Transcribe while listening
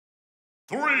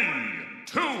3,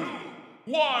 2,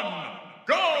 1,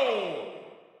 go!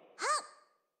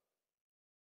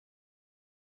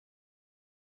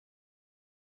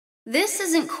 This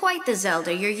isn't quite the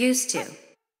Zelda you're used to.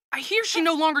 I hear she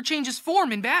no longer changes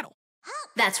form in battle.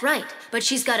 That's right, but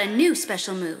she's got a new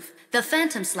special move, the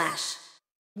Phantom Slash.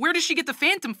 Where does she get the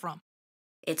Phantom from?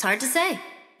 It's hard to say.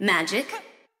 Magic.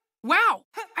 Wow,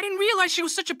 I didn't realize she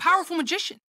was such a powerful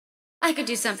magician. I could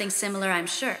do something similar, I'm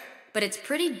sure, but it's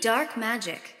pretty dark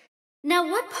magic. Now,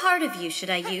 what part of you should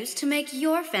I use to make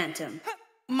your Phantom?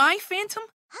 My Phantom?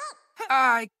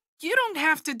 You don't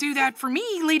have to do that for me,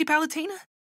 Lady Palutena.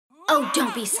 Oh,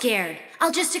 don't be scared.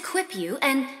 I'll just equip you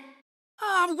and...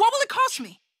 What will it cost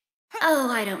me?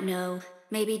 Oh, I don't know.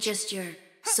 Maybe just your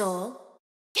soul?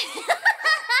 Look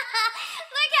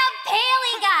how pale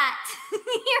he got!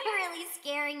 You're really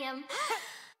scaring him.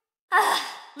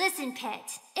 Listen,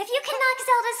 Pet. If you can knock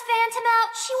Zelda's Phantom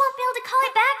out, she won't be able to call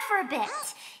it back for a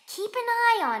bit. Keep an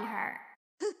eye on her.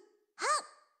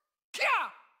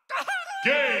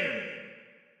 Game!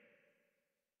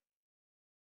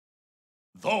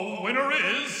 The winner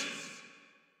is...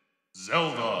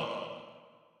 Zelda.